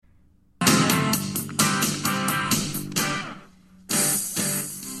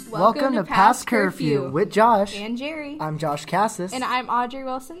Welcome to Past Curfew with Josh and Jerry. I'm Josh Cassis. And I'm Audrey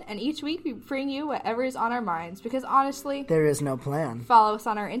Wilson, and each week we bring you whatever is on our minds, because honestly, there is no plan. Follow us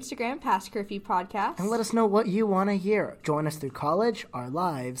on our Instagram, Past Curfew Podcast. And let us know what you want to hear. Join us through college, our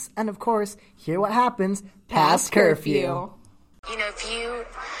lives, and of course, hear what happens past curfew. You know, if you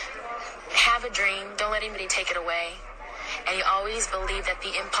have a dream, don't let anybody take it away. And you always believe that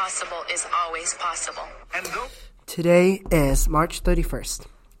the impossible is always possible. Today is March 31st,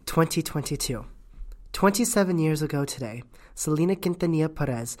 2022. 27 years ago today, Selena Quintanilla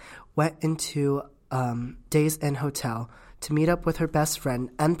Perez went into Days Inn Hotel to meet up with her best friend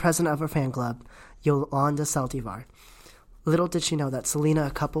and president of her fan club, Yolanda Saldivar. Little did she know that Selena,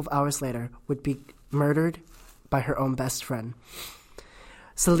 a couple of hours later, would be murdered by her own best friend.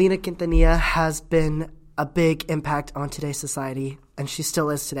 Selena Quintanilla has been a big impact on today's society, and she still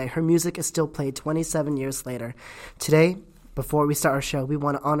is today. Her music is still played 27 years later. Today, before we start our show, we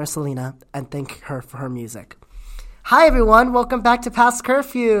want to honor Selena and thank her for her music. Hi, everyone. Welcome back to Past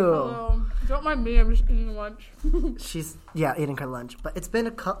Curfew. Hello. Don't mind me. I'm just eating lunch. She's, eating her lunch. But it's been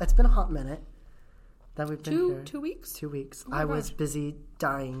a hot minute that we've been here. 2 weeks? 2 weeks. Oh I was busy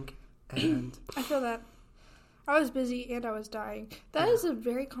dying, and I feel that. I was busy and I was dying. That is a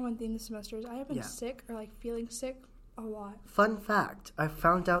very common theme this semester. I have been sick or feeling sick a lot. Fun fact, I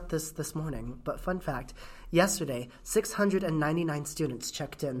found out this morning, but fun fact, yesterday 699 students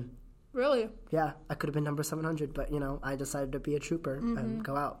checked in. Really? Yeah, I could have been number 700, but I decided to be a trooper and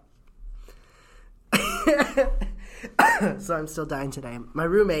go out. So I'm still dying today. My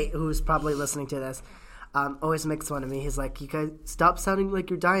roommate, who's probably listening to this, always makes fun of me. He's like, you guys stop sounding like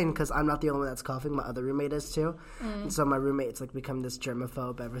you're dying, because I'm not the only one that's coughing. My other roommate is too. And so my roommate's become this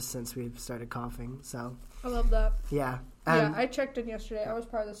germaphobe ever since we've started coughing. So I love that. Yeah. Yeah, I checked in yesterday. I was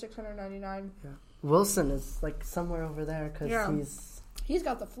part of the 699. Yeah. Wilson is somewhere over there because he's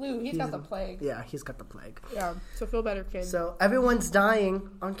got the flu. He's got the plague. Yeah, he's got the plague. Yeah, so feel better, kid. So everyone's dying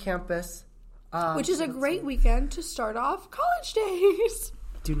on campus. Which is a great weekend to start off college days.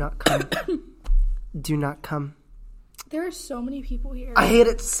 Do not come. Do not come. There are so many people here. I hate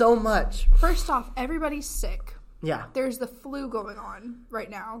it so much. First off, everybody's sick. Yeah. There's the flu going on right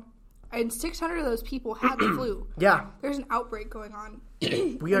now. And 600 of those people had the flu. Yeah. There's an outbreak going on.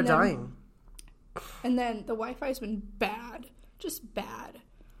 We are dying. And then the Wi-Fi's been bad. Just bad.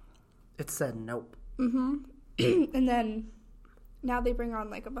 It said nope. Mm-hmm. And then now they bring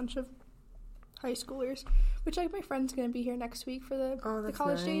on a bunch of high schoolers, which my friend's gonna be here next week for the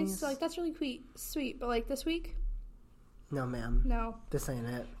college days. So that's really sweet. But this week, no, ma'am. No, this ain't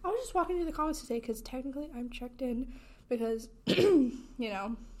it. I was just walking through the comments today because technically I'm checked in because I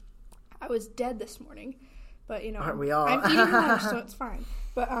was dead this morning. But aren't we all? I'm eating lunch, so it's fine.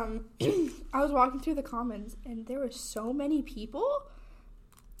 But I was walking through the comments and there were so many people.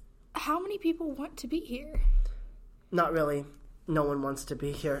 How many people want to be here? Not really. No one wants to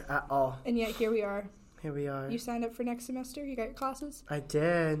be here at all. And yet, here we are. Here we are. You signed up for next semester? You got your classes? I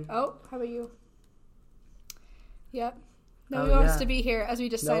did. Oh, how about you? Yep. No one wants to be here as we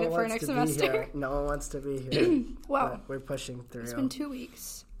just signed up for next semester. No one wants to be here. Well, but we're pushing through. It's been 2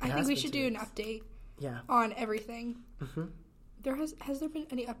 weeks. I think we should do an update on everything. Mm-hmm. Has there been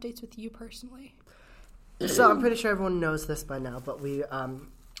any updates with you personally? So I'm pretty sure everyone knows this by now, but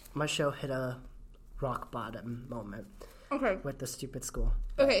my show hit a rock bottom moment. Okay. With the stupid school.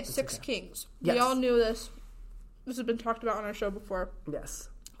 Okay, Six Kings. Yes. We all knew this. This has been talked about on our show before. Yes.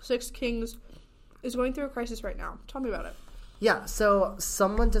 Six Kings is going through a crisis right now. Tell me about it. Yeah, so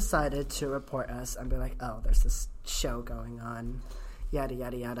someone decided to report us and be like, oh, there's this show going on, yada,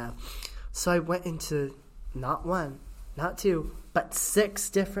 yada, yada. So I went into not one, not two, but 6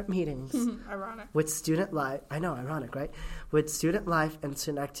 different meetings. Ironic. With student life. I know, ironic, right? With student life and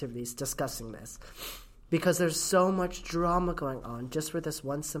student activities discussing this. Because there's so much drama going on just for this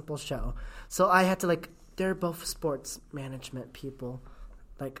one simple show. So I had to, they're both sports management people,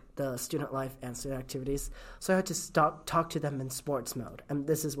 the student life and student activities. So I had to talk to them in sports mode. And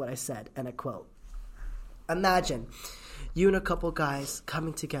this is what I said, and I quote. Imagine you and a couple guys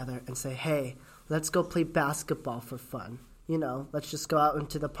coming together and say, hey, let's go play basketball for fun. Let's just go out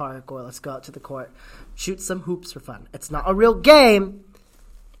into the park or let's go out to the court, shoot some hoops for fun. It's not a real game.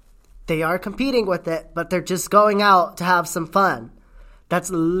 They are competing with it, but they're just going out to have some fun. That's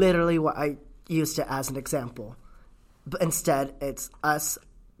literally what I used it as an example. But instead, it's us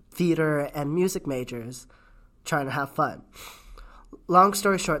theater and music majors trying to have fun. Long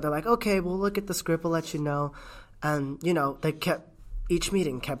story short, they're like, okay, we'll look at the script, we'll let you know. And, each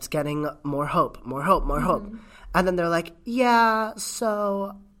meeting kept getting more hope. And then they're like, yeah,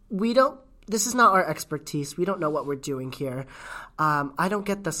 so we don't this is not our expertise. We don't know what we're doing here. I don't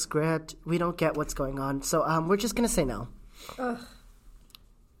get the script. We don't get what's going on. So we're just going to say no. Ugh.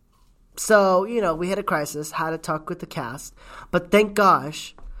 So, we had a crisis, had a talk with the cast. But thank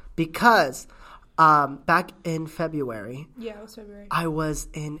gosh, because back in February, Yeah, it was February. I was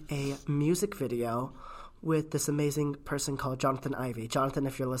in a music video with this amazing person called Jonathan Ivey. Jonathan,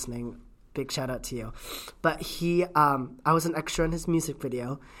 if you're listening, big shout out to you. But I was an extra in his music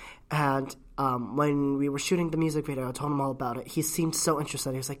video. And when we were shooting the music video, I told him all about it. He seemed so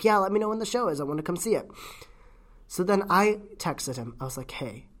interested. He was like, yeah, let me know when the show is. I want to come see it. So then I texted him. I was like,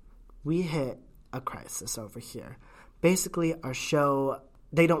 hey, we hit a crisis over here. Basically, our show,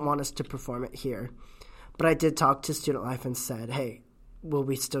 they don't want us to perform it here. But I did talk to Student Life and said, hey, will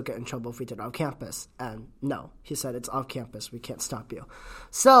we still get in trouble if we did it off campus? And no. He said, it's off campus. We can't stop you.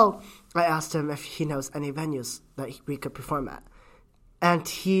 So I asked him if he knows any venues that we could perform at. And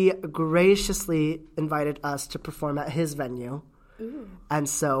he graciously invited us to perform at his venue. Ooh. And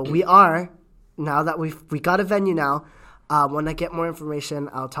so we are, now that we got a venue now, when I get more information,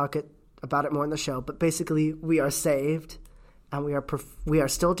 I'll talk about it more in the show. But basically, we are saved, and we are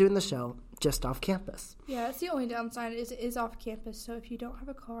still doing the show just off campus. Yeah, it's the only downside is it is off campus. So if you don't have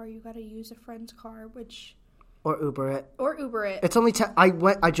a car, you got to use a friend's car, or Uber it. It's only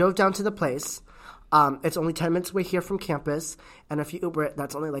I drove down to the place. It's only 10 minutes away here from campus, and if you Uber it,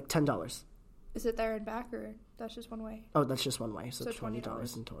 that's only like $10. Is it there and back, or that's just one way? Oh, that's just one way, so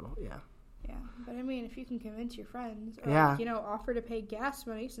 $20 in total. Yeah. Yeah, but I mean, if you can convince your friends, or offer to pay gas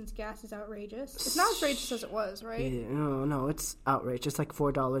money since gas is outrageous. It's not as outrageous as it was, right? Yeah, no, it's outrageous. It's like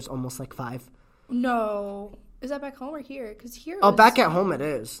 $4, almost like $5. No, is that back home or here? Because here. Back at home it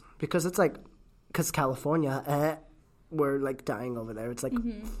is because it's like, because California, we're like dying over there. It's like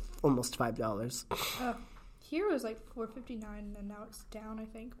almost $5. Here it was like $4.59, and now it's down, I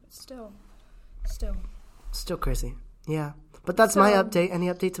think, but still crazy. Yeah. But that's my update. Any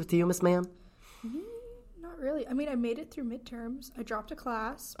updates with you, Miss Ma'am? Not really. I mean, I made it through midterms. I dropped a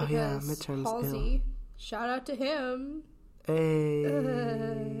class because midterms. Halsey, shout out to him. Hey.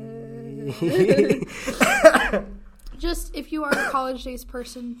 Just, if you are a college days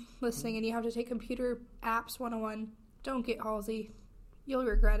person listening and you have to take computer apps 101, don't get Halsey. You'll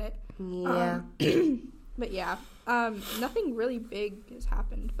regret it. Yeah. But yeah, nothing really big has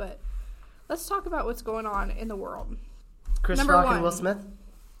happened, but let's talk about what's going on in the world. Chris Rock and Will Smith?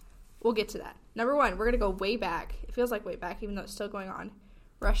 We'll get to that. Number one, we're going to go way back. It feels like way back, even though it's still going on.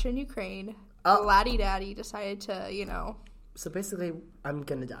 Russia and Ukraine. Laddie Daddy decided to, So basically, I'm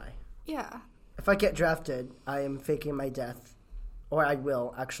going to die. Yeah. If I get drafted, I am faking my death. Or I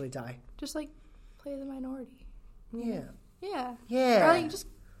will actually die. Just, play the minority. Yeah. Yeah. Yeah. Or, just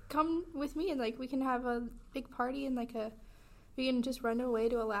come with me and, we can have a big party and, we can just run away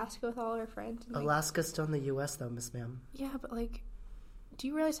to Alaska with all our friends. And, Alaska's still in the U.S., though, Miss Ma'am. Yeah, but, do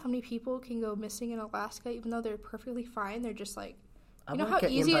you realize how many people can go missing in Alaska, even though they're perfectly fine? They're just, you know how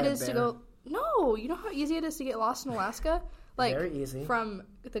easy it is to go... No, you know how easy it is to get lost in Alaska? Very easy. From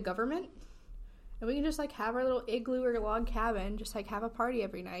the government? And we can just, have our little igloo or log cabin, just, have a party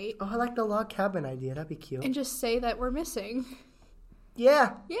every night. Oh, I like the log cabin idea. That'd be cute. And just say that we're missing.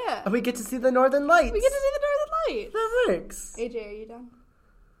 Yeah. Yeah. And we get to see the Northern Lights. We get to see the Northern Lights. That works. AJ, are you done?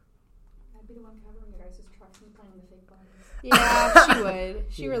 I'd be the one covering your guys' tracks and playing the fake bodies. Yeah, she would.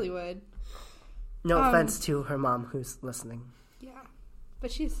 She really would. No offense to her mom who's listening. Yeah.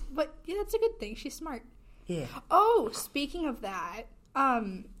 But that's a good thing. She's smart. Yeah. Oh, speaking of that,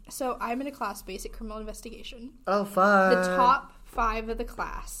 so I'm in a class, Basic Criminal Investigation. Oh, fun. The top 5 of the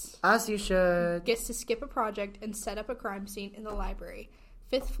class. As you should. Gets to skip a project and set up a crime scene in the library.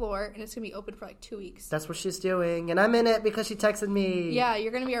 5th floor, and it's going to be open for 2 weeks. That's what she's doing, and I'm in it because she texted me. Yeah,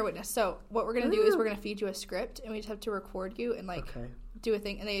 you're going to be our witness. So what we're going to do is we're going to feed you a script, and we just have to record you and, do a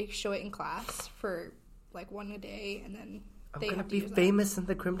thing, and they show it in class for, 1 a day, and then I'm going to be famous in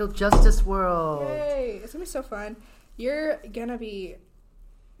the criminal justice world. Yay! It's going to be so fun. You're going to be...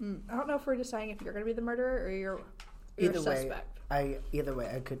 I don't know if we're deciding if you're going to be the murderer or you're a suspect. Either way,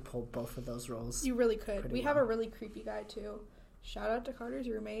 I could pull both of those roles. You really could. We have a really creepy guy, too. Shout out to Carter's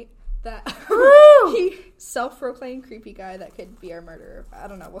roommate. That he self-proclaimed creepy guy that could be our murderer. I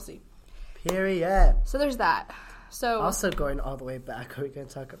don't know. We'll see. Period. So there's that. So also going all the way back, are we going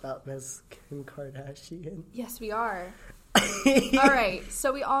to talk about Ms. Kim Kardashian? Yes, we are. All right.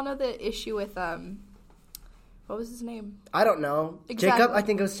 So we all know the issue with what was his name? I don't know. Exactly. Jacob. I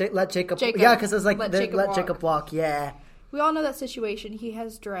think it was let Jacob. Yeah, because it was let Jacob walk. Yeah. We all know that situation. He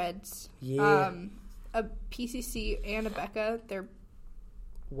has dreads. Yeah. A PCC and a Becca, they're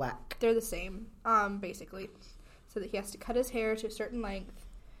whack. They're the same, basically. So that he has to cut his hair to a certain length.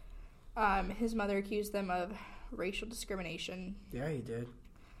 His mother accused them of racial discrimination. Yeah, he did.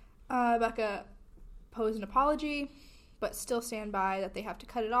 Becca posed an apology, but still stand by that they have to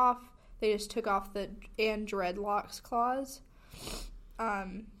cut it off. They just took off the "and dreadlocks" clause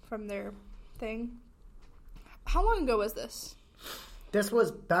from their thing. How long ago was this? This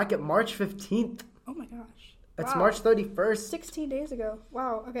was back at March 15th. Oh my gosh. It's Wow. March 31st. 16 days ago.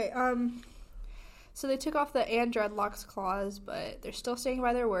 Wow. Okay. So they took off the "and dreadlocks" clause, but they're still staying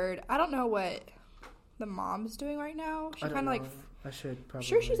by their word. I don't know what the mom's doing right now. She I don't kind of like. know. I should probably.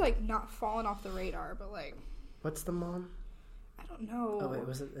 Sure, she's like not falling off the radar, but like. What's the mom? I don't know. Oh wait,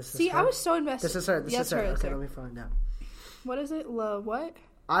 was it? Is See, this her? I was so invested. This is her. This Yeah, is her. it's Okay, her. let me find out. What is it? What?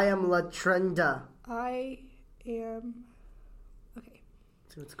 I am La Trenda. I am. Okay.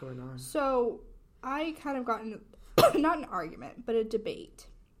 See what's going on. So I kind of got in, not an argument, but a debate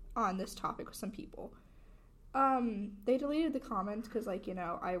on this topic with some people. They deleted the comments because, like, you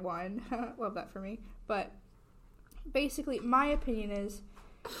know, I won. Love that for me. But basically, my opinion is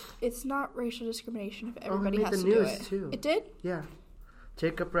it's not racial discrimination if everybody made has the to do news, it. too. It did? Yeah.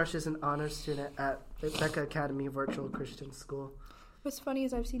 Jacob Rush is an honors student at Becca Academy Virtual Christian School. What's funny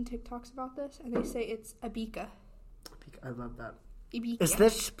is I've seen TikToks about this, and they say it's Ibika. I love that. Ibika. Is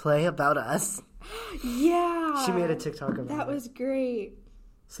this play about us? Yeah. She made a TikTok about That it. was great.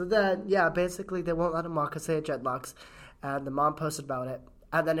 So then, yeah, basically they won't let him walk because they had dreadlocks. And the mom posted about it.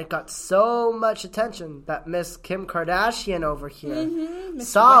 And then it got so much attention that Miss Kim Kardashian over here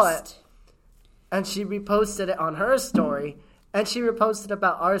saw it. And she reposted it on her story. And she reposted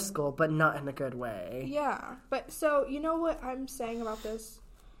about our school, but not in a good way. Yeah, but so you know what I'm saying about this?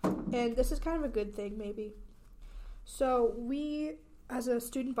 And this is kind of a good thing, maybe. So we, as a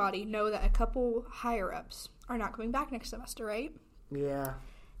student body, know that a couple higher-ups are not coming back next semester, right? Yeah.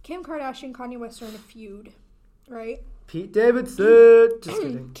 Kim Kardashian and Kanye West are in a feud, right? Pete Davidson. Just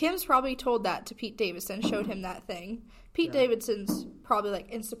kidding. Kim's probably told that to Pete Davidson, showed him that thing. Pete Davidson's probably, like,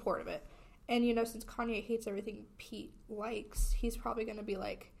 in support of it. And, you know, since Kanye hates everything Pete likes, he's probably going to be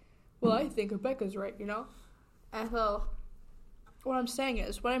like, well, I think Becca's right, you know? And so, what I'm saying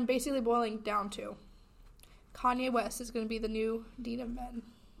is, what I'm basically boiling down to, Kanye West is going to be the new Dean of Men.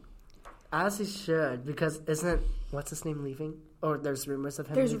 As he should, because what's his name leaving? Or there's rumors of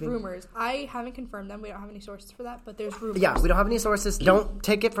him There's leaving? rumors. I haven't confirmed them. We don't have any sources for that, but there's rumors. Yeah, we don't have any sources. Don't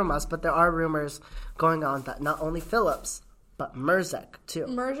take it from us, but there are rumors going on that not only Phillips, but Merzek, too.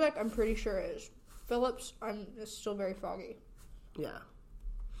 Merzek, I'm pretty sure is. Phillips, it's still very foggy. Yeah.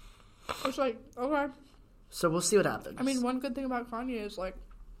 It's like, okay. So we'll see what happens. I mean, one good thing about Kanye is, like,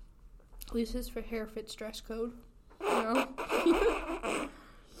 at least his hair fits dress code. You know?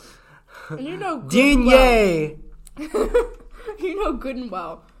 And you know good Dean and well, Ye! you know good and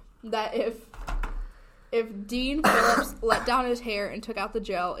well that if Dean Phillips let down his hair and took out the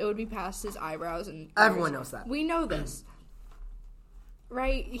gel, it would be past his eyebrows and ears. Everyone knows that. We know this.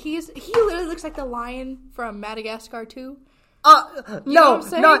 Right? He literally looks like the lion from Madagascar 2. No, what I'm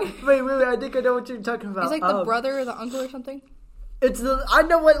saying? not. Wait. I think I know what you're talking about. He's like the brother or the uncle or something. I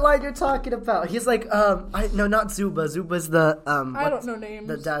know what line you're talking about. He's like, no, not Zuba. Zuba's the, I don't know names.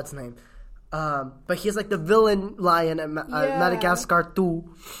 The dad's name. But he's like the villain lion in Madagascar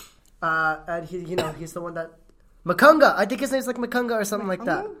 2. And he's the one that, Makunga. I think his name's like Makunga or something like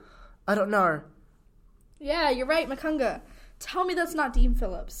that. I don't know. Yeah, you're right, Makunga. Tell me that's not Dean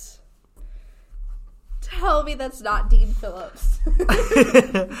Phillips. Tell me that's not Dean Phillips.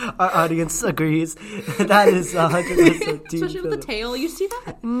 Our audience agrees. That is 100% Dean Especially with the Phillips. tail. You see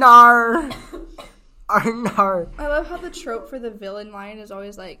that? Nar. Nar. I love how the trope for the villain lion is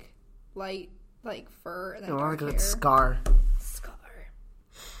always like light, like fur and then I want dark to go hair. with Scar. Scar.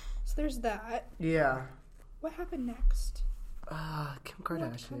 So there's that. Yeah. What happened next? Kim What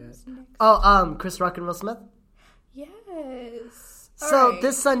Kardashian. comes next? Oh, Chris Rock and Will Smith. Yes. So Alright.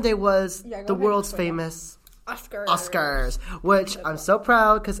 this Sunday was Yeah, go the ahead, world's explain famous Oscars. which I'm so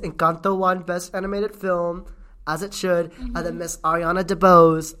proud because Encanto won Best Animated Film, as it should, and then Miss Ariana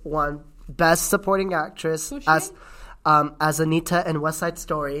DeBose won Best Supporting Actress Who's she as Anita in West Side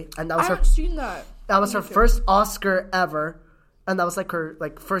Story, and that I was her haven't seen that. her first Oscar ever, and that was like her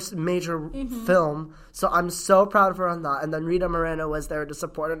first major film. So I'm so proud of her on that. And then Rita Moreno was there to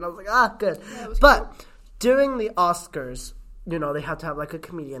support her, and I was like, good. Yeah, it was But during the Oscars, you know, they have to have like a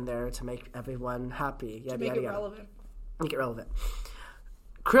comedian there to make everyone happy. Yada, Make yada, it yada. relevant. Make it relevant.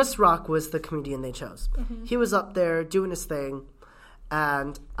 Chris Rock was the comedian they chose. He was up there doing his thing,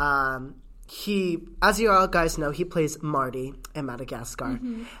 and he, as you all guys know, he plays Marty in Madagascar.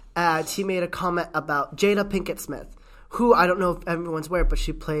 And he made a comment about Jada Pinkett Smith, who I don't know if everyone's aware, but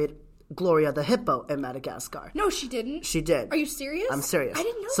she played Gloria the hippo in Madagascar. No, she didn't. She did. Are you serious? I'm serious. I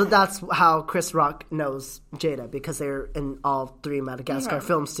didn't know So that. that's how Chris Rock knows Jada, because they're in all 3 Madagascar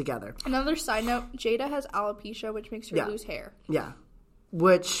films together. Another side note, Jada has alopecia, which makes her Yeah. lose hair. Yeah.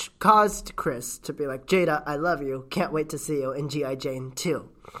 Which caused Chris to be like, Jada, I love you. Can't wait to see you in G.I. Jane 2.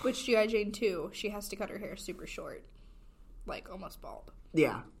 Which G.I. Jane 2, she has to cut her hair super short. Like, almost bald.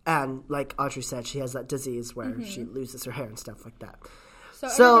 Yeah. And like Audrey said, she has that disease where she loses her hair and stuff like that.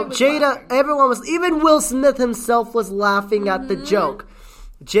 So everybody was Jada, laughing. everyone was, even Will Smith himself was laughing at the joke.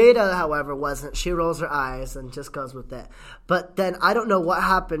 Jada, however, wasn't. She rolls her eyes and just goes with it. But then I don't know what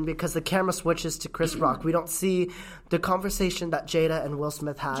happened because the camera switches to Chris Rock. We don't see the conversation that Jada and Will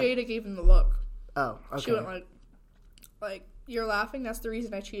Smith had. Jada gave him the look. Oh, okay. She went like, you're laughing? That's the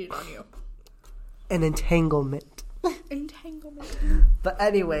reason I cheated on you. An entanglement. Entanglement. But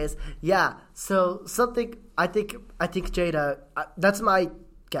anyways, yeah. So something I think Jada. That's my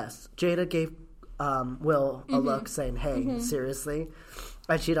guess. Jada gave Will a look saying, "Hey, seriously,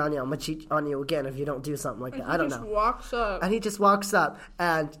 I cheat on you. I'm gonna cheat on you again if you don't do something like that." I don't know. Walks up, And he just walks up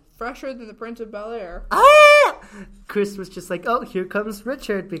and fresher than the Prince of Bel-Air. Chris was just like, "Oh, here comes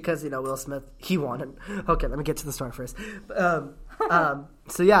Richard," because Will Smith, he wanted. Okay, let me get to the story first.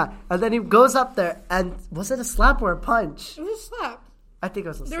 So yeah, and then he goes up there, and was it a slap or a punch? It was a slap. I think it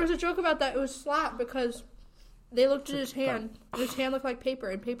was a slap. There was a joke about that. It was slap because they looked at his hand. And his hand looked like paper,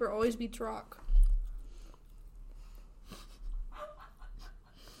 and paper always beats rock.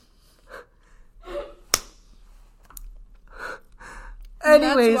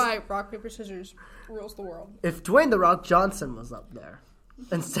 Anyways, That's why rock, paper, scissors rules the world. if Dwayne The Rock Johnson was up there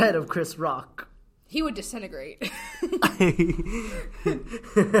instead of Chris Rock, He would disintegrate.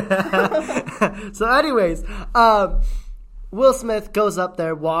 so anyways, Will Smith goes up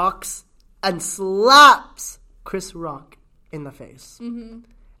there, walks, and slaps Chris Rock in the face. Mm-hmm.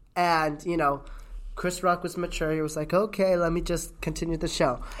 And, Chris Rock was mature. He was like, okay, let me just continue the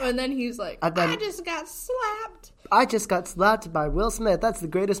show. And then he's like, And then- I just got slapped. I just got slapped by Will Smith. That's the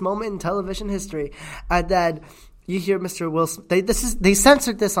greatest moment in television history. And then you hear Mr. Will Smith. They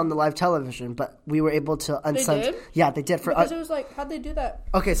censored this on the live television, but we were able to uncensor. did? Yeah, they did. Because it was like, how'd they do that?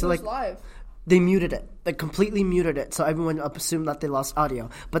 Okay, so It was like live. they muted it. They completely muted it, so everyone assumed that they lost audio.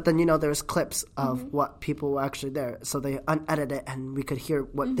 But then, there was clips of what people were actually there, so they unedited it, and we could hear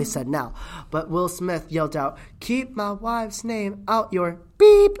what they said now. But Will Smith yelled out, "Keep my wife's name out your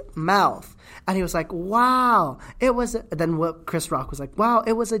beep mouth." And he was like, wow, it was Chris Rock was like, wow,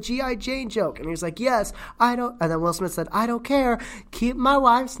 it was a G.I. Jane joke. And he was like, yes, I don't. And then Will Smith said, I don't care. Keep my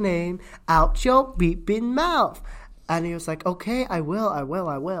wife's name out your beeping mouth. And he was like, okay, I will.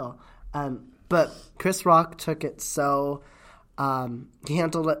 But Chris Rock took it so, he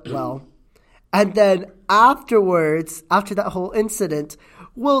handled it well. And then afterwards, after that whole incident,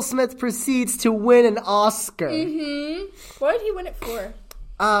 Will Smith proceeds to win an Oscar. Mm-hmm. What did he win it for?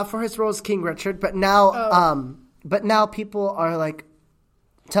 For his role as King Richard. But now people are like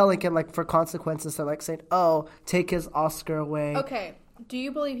telling him like for consequences. They're like saying, oh, take his Oscar away. Okay. Do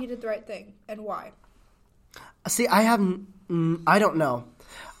you believe he did the right thing? And why? See, I don't know.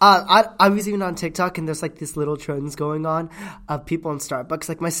 I was even on TikTok, and there's like these little trends going on of people in Starbucks.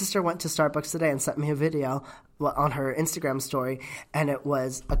 Like my sister went to Starbucks today and sent me a video on her Instagram story, and it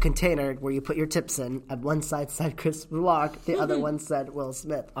was a container where you put your tips in. And one side said Chris Rock, the other one said Will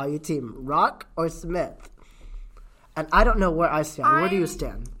Smith. Are you team Rock or Smith? And I don't know where I stand. Where do you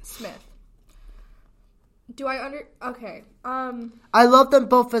stand? Smith. Do I Okay. I love them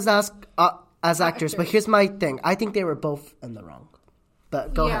both as actors, but here's my thing. I think they were both in the wrong.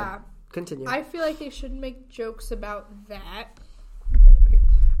 But go ahead. Continue. I feel like they shouldn't make jokes about that.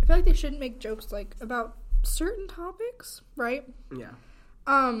 I feel like they shouldn't make jokes like about certain topics, right? Yeah.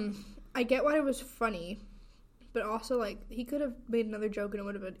 I get why it was funny, but also like he could have made another joke and it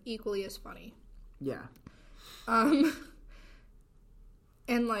would have been equally as funny. Yeah. And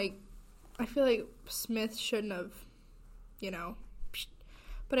like I feel like Smith shouldn't have,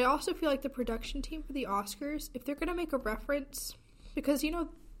 But I also feel like the production team for the Oscars, if they're gonna make a reference, because he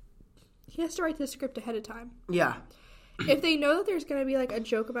has to write the script ahead of time. Yeah. If they know that there's going to be, like, a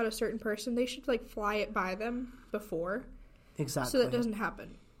joke about a certain person, they should, like, fly it by them before. Exactly. So that doesn't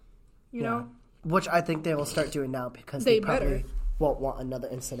happen. You know? Which I think they will start doing now because they probably won't want another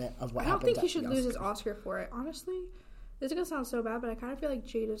incident of what happened. I don't think he should lose his Oscar for it. Honestly, this is going to sound so bad, but I kind of feel like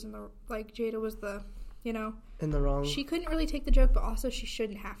Jada was the, in the wrong. She couldn't really take the joke, but also she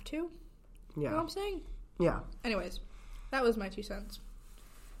shouldn't have to. Yeah. You know what I'm saying? Yeah. Anyways, that was my 2 cents.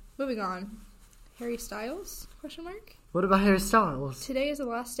 Moving on. Harry Styles? ? What about Harry Styles? Today is the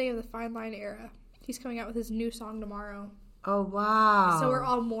last day of the Fine Line era. He's coming out with his new song tomorrow. Oh, wow. So we're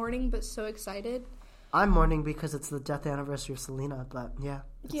all mourning, but so excited. I'm mourning because it's the death anniversary of Selena, but yeah.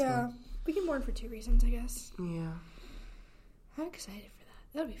 Yeah. Fun. We can mourn for 2 reasons, I guess. Yeah. I'm excited for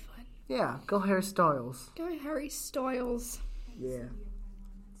that. That'll be fun. Yeah, go Harry Styles. Go Harry Styles. Yeah.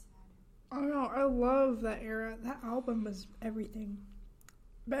 I don't know. I love that era. That album was everything.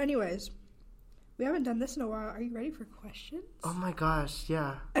 But anyways, we haven't done this in a while. Are you ready for questions? Oh my gosh,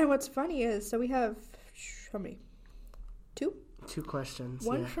 yeah. And what's funny is, so we have, how many? 2? 2 questions.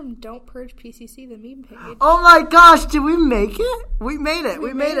 One yeah. from Don't Purge PCC, the meme page. Oh my gosh, did we make it? We made it.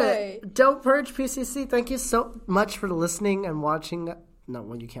 We made it. it. Don't Purge PCC. Thank you so much for listening and watching. No,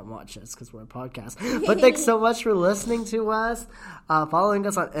 well, you can't watch us because we're a podcast. But thanks so much for listening to us, following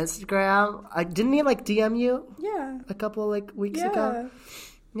us on Instagram. Didn't he DM you? Yeah. A couple weeks ago.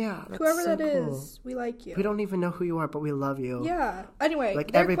 Yeah, that's whoever so that cool. is, we like you. We don't even know who you are, but we love you. Yeah. Anyway,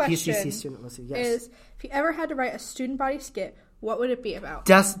 every question PCC student will see. Yes. is, if you ever had to write a student body skit, what would it be about?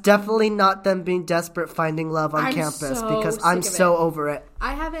 Definitely not them being desperate finding love on campus because I'm so over it.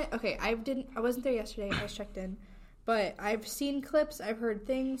 I haven't. Okay, I wasn't there yesterday. I was checked in, but I've seen clips. I've heard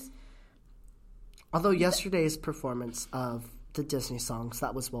things. Although yesterday's performance of the Disney songs,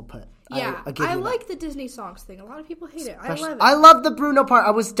 that was well put. Yeah, I like the Disney songs thing. A lot of people hate it. I love it. I love the Bruno part.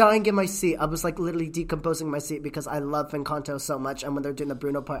 I was dying in my seat. I was literally decomposing my seat because I love Encanto so much. And when they're doing the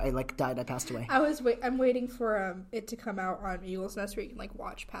Bruno part, I died. I passed away. I'm waiting for it to come out on Eagle's Nest where you can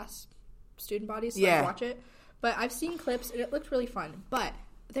watch past student bodies. So yeah, watch it. But I've seen clips and it looked really fun. But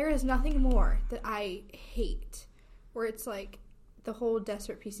there is nothing more that I hate, where it's the whole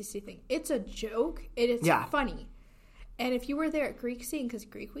desperate PCC thing. It's a joke. It is funny. And if you were there at Greek Scene, because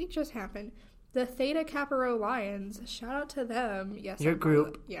Greek Week just happened, the Theta Kappa Rho Lions, shout out to them. Yes, your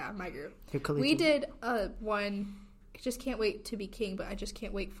group. My group. Your collegiate. We did one, I just can't wait to be king, but I just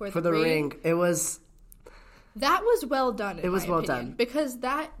can't wait for the ring. It was... That was well done, It was well done. Because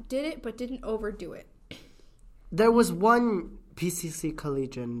that did it, but didn't overdo it. There was one PCC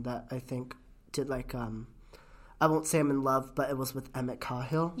collegian that I think did I won't say I'm in love, but it was with Emmett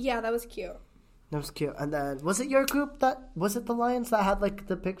Cahill. Yeah, that was cute. That was cute. And then, was it your group was it the Lions that had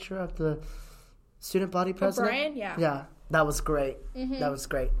the picture of the student body president? Brian, yeah. Yeah, that was great. Mm-hmm. That was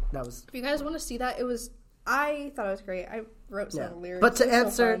great. If you guys want to see that, I thought it was great. I wrote some lyrics. But to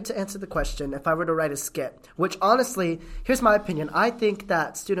answer the question, if I were to write a skit, which honestly, here's my opinion. I think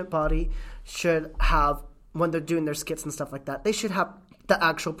that student body should have, when they're doing their skits and stuff like that, they should have the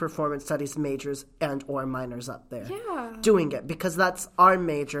actual performance studies majors and or minors up there doing it, because that's our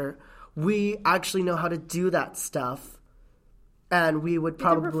major. We actually know how to do that stuff, and we would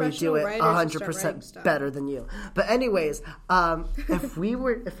probably do it 100% better than you. But anyways, if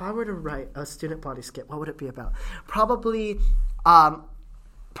I were to write a student body skit, what would it be about? Probably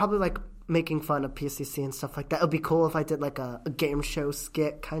making fun of PCC and stuff like that. It would be cool if I did a game show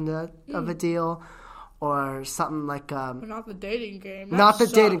skit kind of a deal. Or something but not the dating game. Not the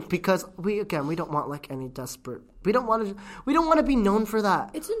dating, because we don't want any desperate. We don't want to be known for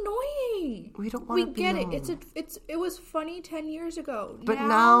that. It's annoying. We don't want to be known. We get it. It was funny 10 years ago. But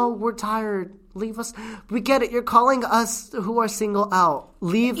now we're tired. Leave us. We get it. You're calling us who are single out.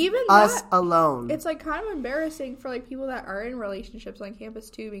 Leave us alone. It's kind of embarrassing for people that are in relationships on campus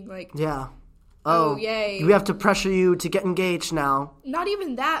too, being yeah. Oh, yay. We have to pressure you to get engaged now. Not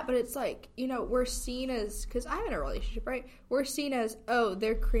even that, but it's we're seen as, because I'm in a relationship, right? We're seen as, oh,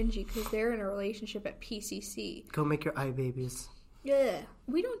 they're cringy because they're in a relationship at PCC. Go make your eye babies. Yeah.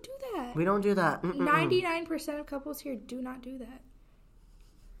 We don't do that. We don't do that. 99% of couples here do not do that.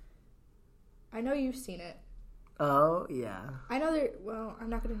 I know you've seen it. Oh, yeah. I know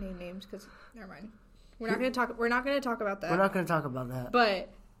I'm not going to name names because, never mind. We're not going to talk about that. We're not going to talk about that. But...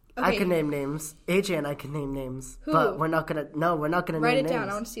 Okay. I can name names. AJ and I can name names. Who? But we're not gonna name names. Write it down.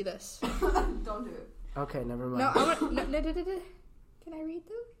 I want to see this. Don't do it. Okay, never mind. No, I want... No, can I read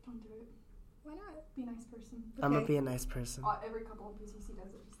them? Don't do it. Why not? Be a nice person. Okay. I'm gonna be a nice person. Every couple of PCC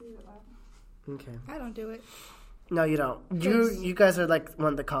does it. Just leave it at that. Okay. I don't do it. No, you don't. You guys are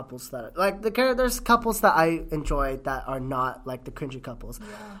one of the couples that there's couples that I enjoy that are not the cringy couples.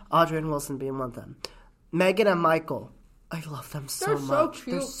 Yeah. Audrey and Wilson being one of them. Megan and Michael. I love them so much. So cute.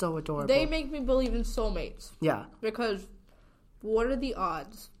 They're so adorable. They make me believe in soulmates. Yeah. Because what are the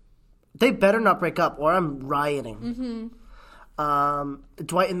odds? They better not break up or I'm rioting. Mm-hmm.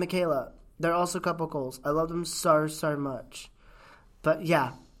 Dwight and Michaela. They're also couple goals. I love them so much. But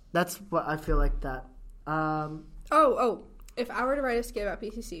yeah, that's what I feel like that. If I were to write a skit about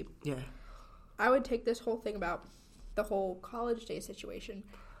PCC, I would take this whole thing about the whole college day situation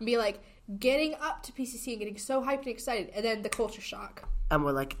and be getting up to PCC and getting so hyped and excited, and then the culture shock. And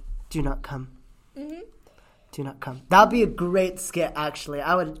we're do not come. Mm-hmm. Do not come. That would be a great skit, actually.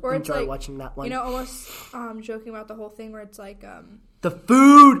 I would Or it's enjoy like, watching that one. You know, almost joking about the whole thing where it's like, the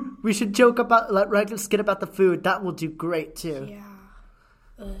food! We should joke about, like, skit about the food. That will do great, too. yeah.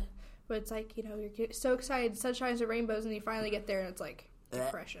 But it's like, you know, you're so excited, sunshines and rainbows, and you finally get there, and it's like,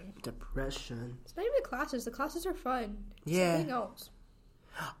 depression. Depression. It's not even the classes. The classes are fun. It's Yeah. something else.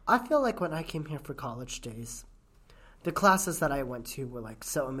 I feel like when I came here for college days, the classes that I went to were, like,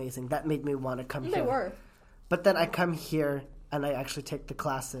 so amazing. That made me want to come here. They were. But then I come here, and I actually take the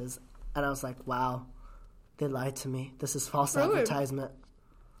classes, and I was like, wow, they lied to me. This is false advertisement.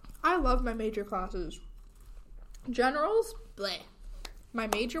 I love my major classes. Generals, bleh. My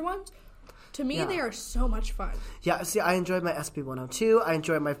major ones, to me, they are so much fun. Yeah, see, I enjoyed my SB 102. I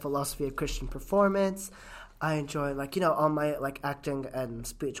enjoyed my philosophy of Christian performance. I enjoy, like, you know, all my, like, acting and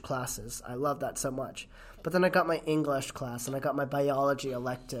speech classes. I love that so much. But then I got my English class, and I got my biology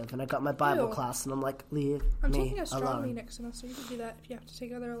elective, and I got my Bible class, and I'm like, leave I'm me taking astronomy alone. next semester. You can do that if you have to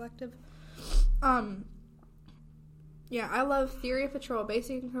take another elective. Yeah, I love theory of patrol,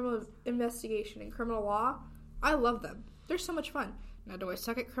 basic and criminal investigation, and criminal law. I love them. They're so much fun. Now, do I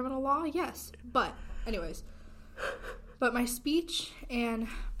suck at criminal law? Yes. But, anyways. But my speech and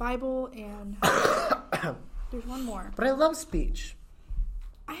Bible and there's one more. But I love speech.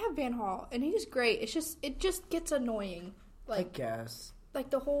 I have Van Hall, and he's great. It just gets annoying. I Like guess.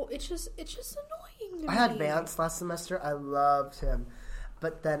 the whole, it's just annoying to I me. had Vance last semester. I loved him.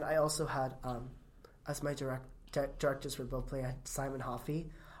 But then I also had, as my directors for both play, I had Simon Hoffey.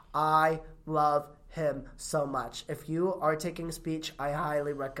 I love him so much. If you are taking speech, I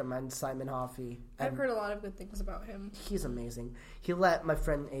highly recommend Simon Hoffey. I've heard a lot of good things about him. He's amazing. He let my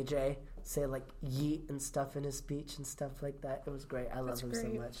friend AJ say, like, yeet and stuff in his speech and stuff like that. It was great. I love him so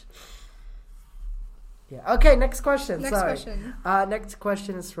much. Yeah. Okay, next question. Next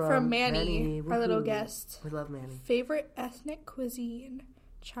question is from Manny, our little guest. We love Manny. Favorite ethnic cuisine?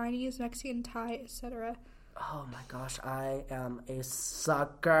 Chinese, Mexican, Thai, etc. Oh my gosh, I am a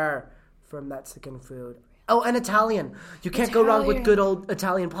sucker for Mexican food. Oh, and Italian. You can't go wrong with good old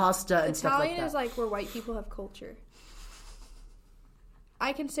Italian pasta and stuff like that. Italian is like where white people have culture.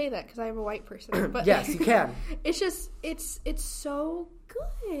 I can say that because I am a white person. But yes, you can. It's just, it's so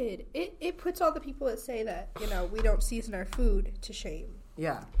good. It puts all the people that say that, you know, we don't season our food to shame.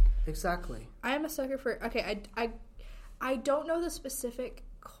 Yeah, exactly. I am a sucker for, okay, I don't know the specific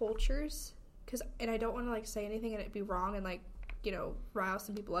cultures, and I don't want to, like, say anything and it be wrong and, like, you know, rile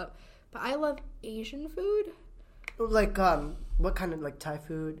some people up. But I love Asian food. Like, what kind of, like, Thai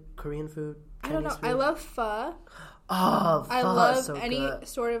food, Korean food, Chinese I don't know. food? I love pho. Oh, pho I love is so any good.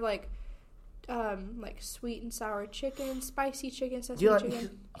 sort of, like sweet and sour chicken, spicy chicken, sesame Do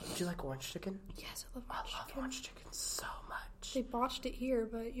you like orange chicken? Yes, I love I orange love chicken. orange chicken so much. They botched it here,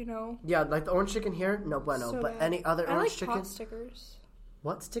 but, you know. Yeah, like the orange chicken here, no bueno. So but bad. any other I orange like chicken? pot stickers.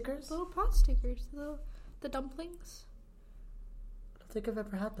 What stickers? Little pot stickers. The dumplings. I don't think I've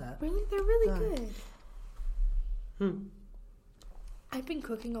ever had that. Really? They're really No. good. I've been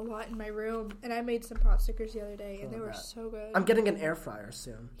cooking a lot in my room, and I made some pot stickers the other day, and they were so good. I'm getting an air fryer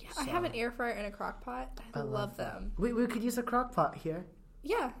soon. Yeah, I have an air fryer and a crock pot. I love them. We could use a crock pot here.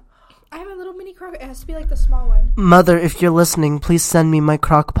 Yeah. I have a little mini crock. It has to be like the small one. Mother, if you're listening, please send me my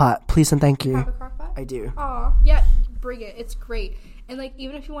crock pot. Please and thank You you. have a crock pot? I do. Aw. Yeah, bring it. It's great. And, like,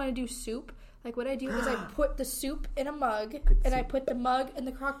 even if you want to do soup, like, what I do is I put the soup in a mug, and I put the mug in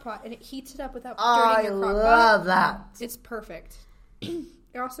the crock pot, and it heats it up without dirtying your crock pot. I love that. It's perfect.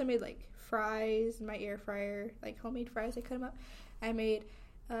 I also made, like, fries in my air fryer, like homemade fries. I cut them up. I made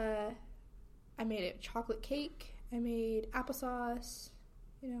a chocolate cake. I made applesauce.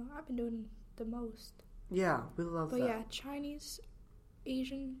 You know, I've been doing the most. Yeah, we love that. But yeah, Chinese,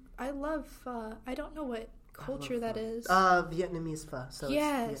 Asian. I love pho. I don't know what culture that is. Vietnamese pho. So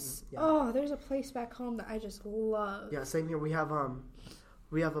yes. It's yeah. Oh, there's a place back home that I just love. Yeah, same here. We have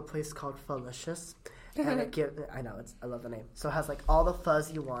a place called Pholicious. And I love the name. So it has, like, all the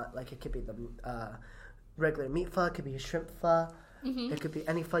pho's you want. Like, it could be the regular meat pho, it could be a shrimp pho, it could be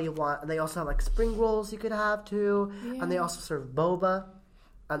any pho you want. And they also have, like, spring rolls you could have too. Yeah. And they also serve boba.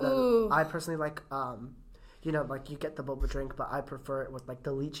 And then I personally like, you know, like, you get the boba drink, but I prefer it with, like,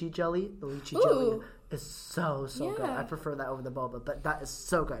 the lychee jelly. The lychee jelly is so good. I prefer that over the boba, but that is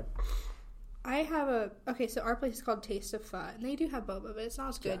so good. I have so our place is called Taste of Pho, and they do have boba, but it's not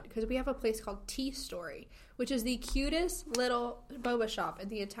as good because we have a place called Tea Story, which is the cutest little boba shop in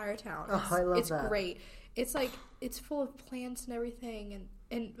the entire town. I love that. It's great. It's like, it's full of plants and everything,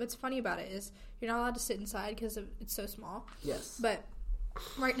 and what's funny about it is you're not allowed to sit inside because it's so small. Yes. But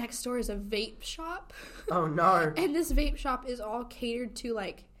right next door is a vape shop. Oh, no. And this vape shop is all catered to,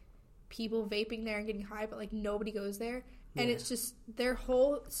 like, people vaping there and getting high, but like nobody goes there. And it's just their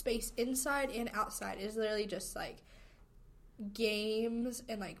whole space inside and outside is literally just like games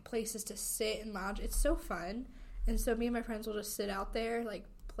and like places to sit and lounge. It's so fun. And so me and my friends will just sit out there like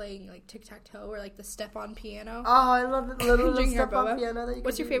playing like tic-tac-toe or like the step-on piano. Oh, I love it. Little Drinking our step-on boba. piano that you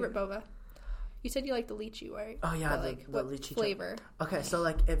What's can your do. favorite boba? You said you like the lychee, right? Oh, yeah, But, like, the what lychee flavor? Okay, so,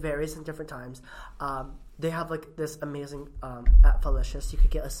 like, it varies in different times. They have, like, this amazing, at Felicious, you could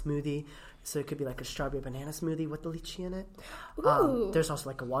get a smoothie. So it could be, like, a strawberry banana smoothie with the lychee in it. Ooh. There's also,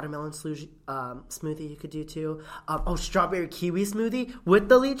 like, a watermelon smoothie you could do, too. Strawberry kiwi smoothie with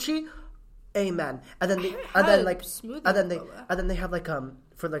the lychee. Amen. And then they have, like,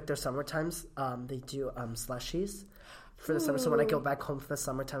 for, like, their summer times, they do slushies. For the summer, so when I go back home for the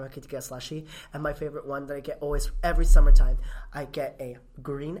summertime, I get to get a slushie. And my favorite one that I get always every summertime, I get a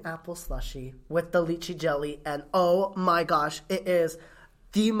green apple slushie with the lychee jelly, and oh my gosh, it is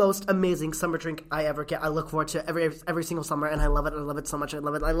the most amazing summer drink I ever get. I look forward to it every single summer, and I love it. I love it so much. I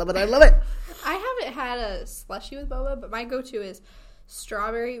love it. I love it. I love it. I haven't had a slushie with boba, but my go-to is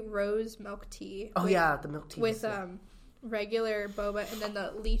strawberry rose milk tea. Oh yeah, the milk tea with regular boba and then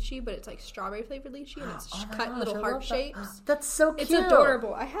the lychee, but it's like strawberry flavored lychee and it's cut in little heart shapes. That's so cute. It's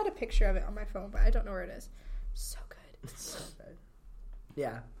adorable. I had a picture of it on my phone, but I don't know where it is. So good. It's so good.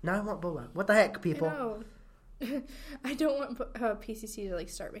 Yeah. Now I want boba. What the heck, people? I know. I don't want PCC to like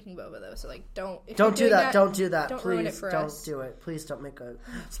start making boba though. So like, don't do that. Don't do that. Don't Please ruin it for don't us. do it. Please don't make a.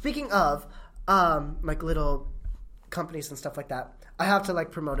 Speaking of, like little companies and stuff like that, I have to like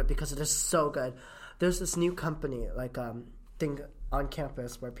promote it because it is so good. There's this new company, like, thing on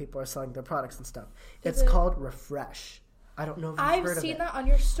campus where people are selling their products and stuff. It's called Refresh. I don't know if you've heard of it. I've seen that on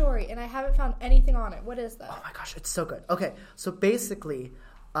your story, and I haven't found anything on it. What is that? Oh, my gosh, it's so good. Okay, so basically,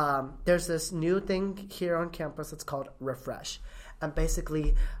 there's this new thing here on campus. It's called Refresh. And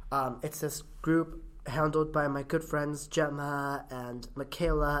basically, it's this group handled by my good friends Gemma and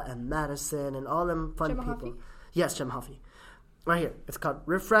Michaela and Madison and all them fun Gemma people. Hoffey? Yes, Gemma Hoffey. Right here. It's called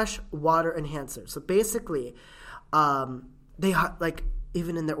Refresh Water Enhancer. So basically, they like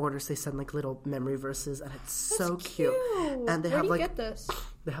even in their orders they send like little memory verses, and it's so cute. And they Where have do you like get this?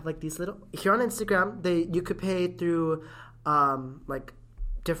 they have like these little here on Instagram. You could pay through like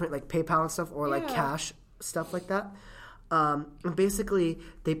different like PayPal and stuff or like cash stuff like that. And basically,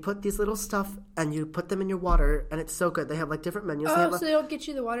 they put these little stuff, and you put them in your water, and it's so good. They have, like, different menus. Oh, so they don't get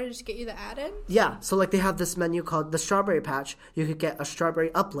you the water, just get you the add-in? Yeah. So, like, they have this menu called the Strawberry Patch. You could get a Strawberry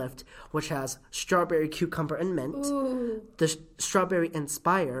Uplift, which has strawberry, cucumber, and mint. Ooh. The Strawberry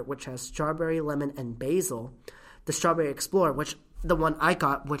Inspire, which has strawberry, lemon, and basil. The Strawberry Explorer, which the one I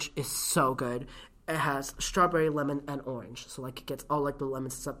got, which is so good. It has strawberry, lemon, and orange. So, like, it gets all, like, the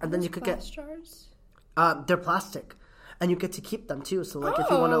lemons and stuff. And then you could glass jars? They're plastic. And you get to keep them, too. So, like, if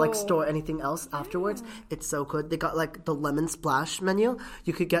you want to, like, store anything else afterwards, it's so good. They got, like, the Lemon Splash menu.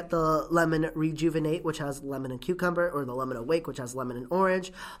 You could get the Lemon Rejuvenate, which has lemon and cucumber, or the Lemon Awake, which has lemon and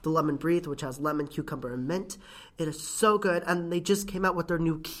orange. The Lemon Breathe, which has lemon, cucumber, and mint. It is so good. And they just came out with their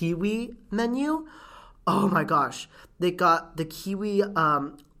new Kiwi menu. Oh, my gosh. They got the Kiwi,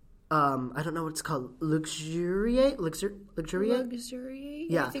 I don't know what it's called. Luxuriate?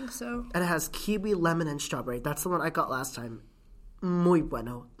 Yeah. I think so. And it has kiwi, lemon, and strawberry. That's the one I got last time. Muy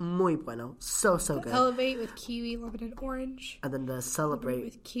bueno. Muy bueno. So good. Elevate with kiwi, lemon, and orange. And then the Celebrate.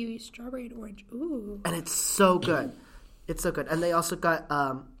 With kiwi, strawberry, and orange. Ooh. And it's so good. It's so good. And they also got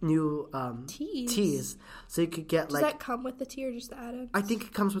new teas. So you could get Does that come with the tea or just the add-ins? I think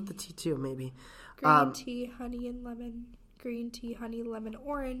it comes with the tea too, maybe. Green tea, honey, and lemon. Green tea, honey, lemon,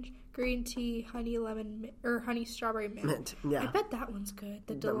 orange. Green tea, honey, lemon, or honey, strawberry, mint. Yeah. I bet that one's good.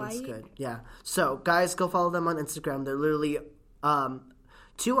 The That Delight. one's good. Yeah. So, guys, go follow them on Instagram. They're literally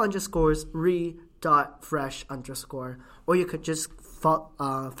 2_re.fresh_. Or you could just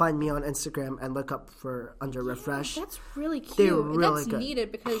find me on Instagram and look up for under Refresh. That's really cute. They're really That's good.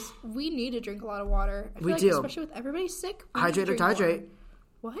 needed because we need to drink a lot of water. I feel We like do. Especially with everybody sick. we need Hydrate to or drink more. dihydrate.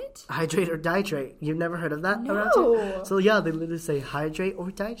 What? Hydrate or dihydrate. You've never heard of that No. around here? So, yeah, they literally say hydrate or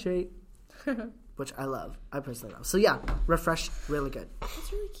dihydrate. Which I love. I personally love. So, yeah, Refresh, really good.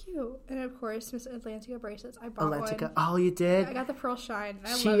 That's really cute. And of course, Miss Atlantica bracelets. I bought Atlantica. one. Oh, you did? I got the pearl shine. And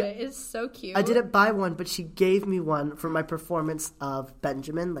I She- love it. It's so cute. I didn't buy one, but she gave me one for my performance of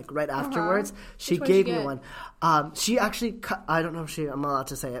Benjamin, like right afterwards. She Which one gave did you me get? one. She actually, I don't know if I'm allowed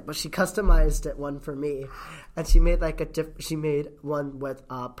to say it, but she customized it one for me. And she made like she made one with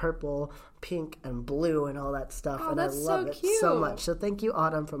purple, pink, and blue and all that stuff. Oh, and that's I so love it cute. so much. So thank you,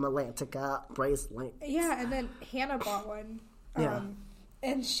 Autumn from Atlantica bracelet. Yeah, and then Hannah bought one. Yeah.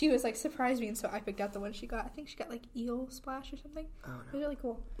 And she was like, surprised me, and so I picked out the one she got. I think she got like eel splash or something. Oh, no. It was really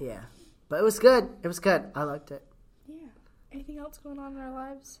cool. Yeah. But it was good. It was good. I liked it. Yeah. Anything else going on in our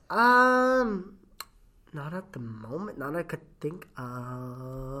lives? Not at the moment. Not I could think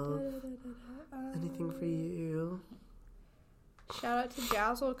of. Anything for you? Shout out to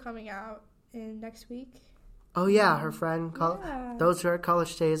Jazzle coming out in next week. Oh, yeah. Her friend. Yeah. Those who are at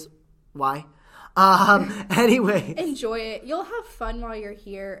college days. Why? Anyway. Enjoy it. You'll have fun while you're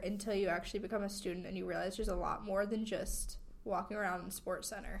here until you actually become a student and you realize there's a lot more than just walking around in the sports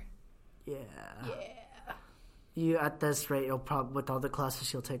center. Yeah. Yeah. You, at this rate, you'll probably, with all the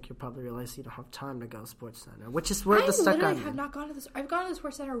classes you'll take, you'll probably realize you don't have time to go to sports center, which is where the stuck I have not gone to this. I've gone to the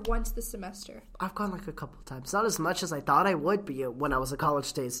sports center once this semester. I've gone like a couple of times. Not as much as I thought I would be when I was a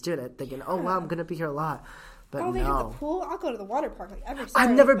college day student, thinking, oh, wow, I'm going to be here a lot. But they have the no. pool. I'll go to the water park like every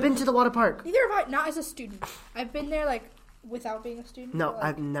Saturday. I've never been to the water park. Neither have I. Not as a student. I've been there like without being a student. No, like,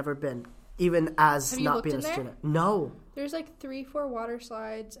 I've never been. Even as have you not looked being a in there? student. No. There's like 3-4 water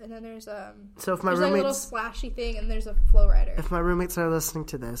slides, and then there's So if my there's like a little roommates, splashy thing, and there's a flow rider. if my roommates are listening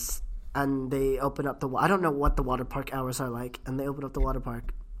to this and they open up I don't know what the water park hours are like, and they open up the water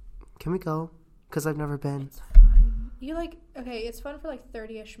park, can we go? Because I've never been. It's fun. It's fun for like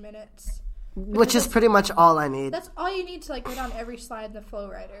 30-ish minutes. Which is pretty much all I need. That's all you need to like go down every slide in the flow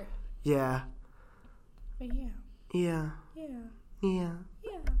rider. Yeah. But yeah. Yeah. Yeah. Yeah.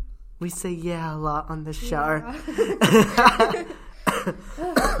 Yeah. We say yeah a lot on this show.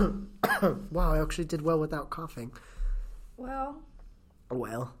 Wow, I actually did well without coughing. Well,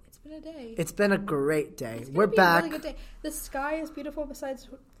 it's been a day. It's been a great day. It's We're be back. A really good day. The sky is beautiful besides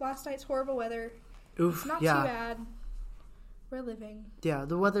last night's horrible weather. Oof, It's not yeah. too bad. We're living. Yeah,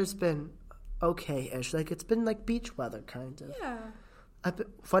 the weather's been okay-ish. Like, it's been like beach weather, kind of. Yeah.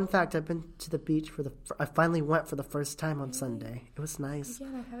 Fun fact, I've been to the beach I finally went for the first time on Sunday. It was nice.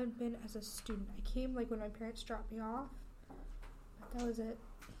 Again, I haven't been as a student. I came like when my parents dropped me off. But that was it.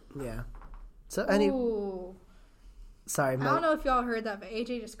 Yeah. So Ooh. Sorry, I don't know if y'all heard that, but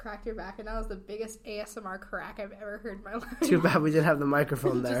AJ just cracked her back, and that was the biggest ASMR crack I've ever heard in my life. Too bad we didn't have the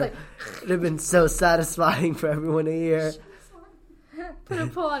microphone there. Like, It'd have been so satisfying for everyone to hear. put a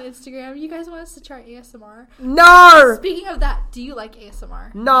poll on Instagram. You guys want us to try ASMR? No! Speaking of that, do you like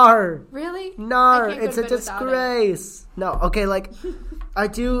ASMR? No! Really? No, I can't go it's to a bed without it. disgrace. No, okay, like, I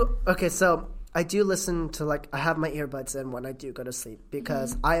do listen to, like, I have my earbuds in when I do go to sleep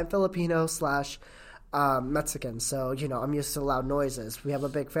because I am Filipino / Mexican, so, you know, I'm used to loud noises. We have a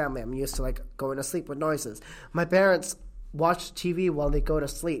big family. I'm used to, like, going to sleep with noises. My parents watch TV while they go to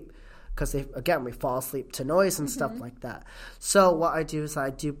sleep because, we fall asleep to noise and stuff like that. So what I do is I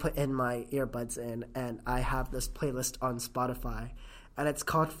do put in my earbuds in, and I have this playlist on Spotify. And it's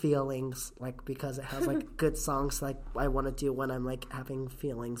called Feelings, like, because it has, like, good songs, like, I want to do when I'm, like, having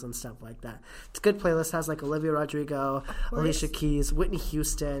feelings and stuff like that. It's a good playlist. It has, like, Olivia Rodrigo, Alicia Keys, Whitney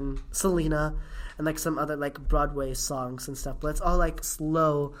Houston, Selena, and, like, some other, like, Broadway songs and stuff. But it's all, like,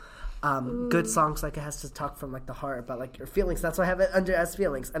 slow, good songs, like, it has to talk from, like, the heart about, like, your feelings. That's why I have it under as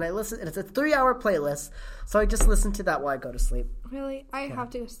Feelings. And and it's a 3-hour playlist, so I just listen to that while I go to sleep. Really? I have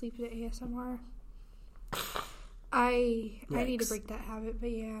to go sleep to ASMR. I need to break that habit,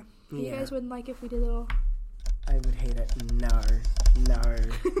 but yeah. You guys wouldn't like if we did a little... I would hate it. No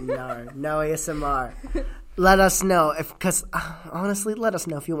ASMR. Let us know honestly, let us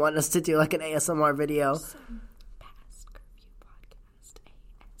know if you want us to do like an ASMR video. Some past curfew podcast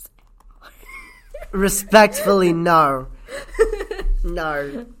ASMR. Respectfully, no.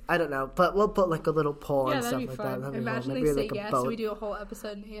 No, I don't know, but we'll put like a little poll and stuff like that. That'd be Imagine fun. they Maybe, say like, a yes, vote. and we do a whole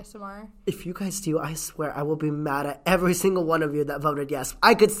episode in ASMR. If you guys do, I swear I will be mad at every single one of you that voted yes.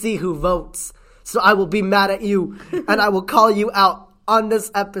 I could see who votes, so I will be mad at you, and I will call you out on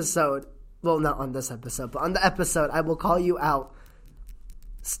this episode. Well, not on this episode, but on the episode, I will call you out.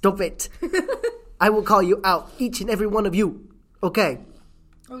 Stop it. I will call you out, each and every one of you. Okay.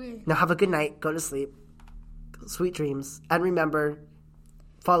 Okay. Now have a good night. Go to sleep. Sweet dreams. And remember,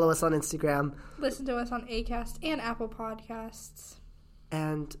 follow us on Instagram. Listen to us on Acast and Apple Podcasts.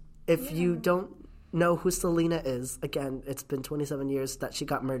 And if you don't know who Selena is, again, it's been 27 years that she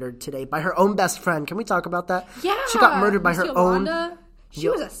got murdered today by her own best friend. Can we talk about that? Yeah. She got murdered by Miss her Yolanda. own... She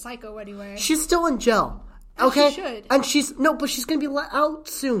was a psycho anyway. She's still in jail. As Okay? she should. And she's going to be let out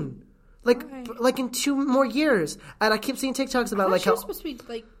soon. Like in 2 more years. And I keep seeing TikToks about like she how... was supposed to be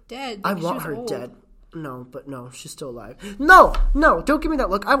like dead. I Like, she want was her old. dead. No, she's still alive. No, don't give me that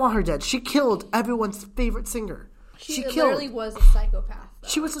look. I want her dead. She killed everyone's favorite singer. She killed. literally was a psychopath. Though.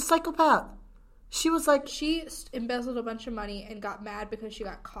 She was a psychopath. She was like... She embezzled a bunch of money and got mad because she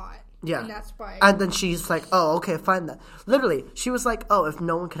got caught. Yeah. And that's why. And then she's like, oh, okay, fine then. Literally, she was like, oh, if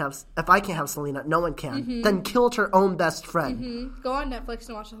I can't have Selena, no one can. Then killed her own best friend. Go on Netflix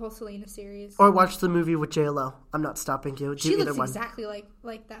and watch the whole Selena series. Or watch the movie with J-Lo. I'm not stopping you. Do she either looks one. exactly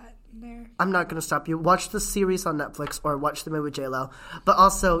like that in there. I'm not going to stop you. Watch the series on Netflix or watch the movie with J-Lo. But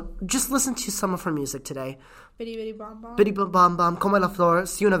also, just listen to some of her music today. Bitty Bitty Bom Bom. Bitty Bom Bom, Como la Flor,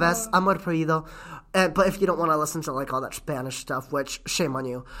 Si una vez, Amor Perdido. But if you don't want to listen to like all that Spanish stuff, which shame on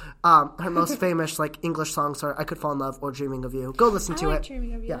you, her most famous like English songs are "I Could Fall in Love" or "Dreaming of You." Go listen to it.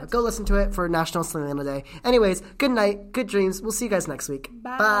 Dreaming of You. Yeah, go listen to it for National Selena Day. Anyways, good night, good dreams. We'll see you guys next week.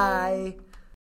 Bye. Bye.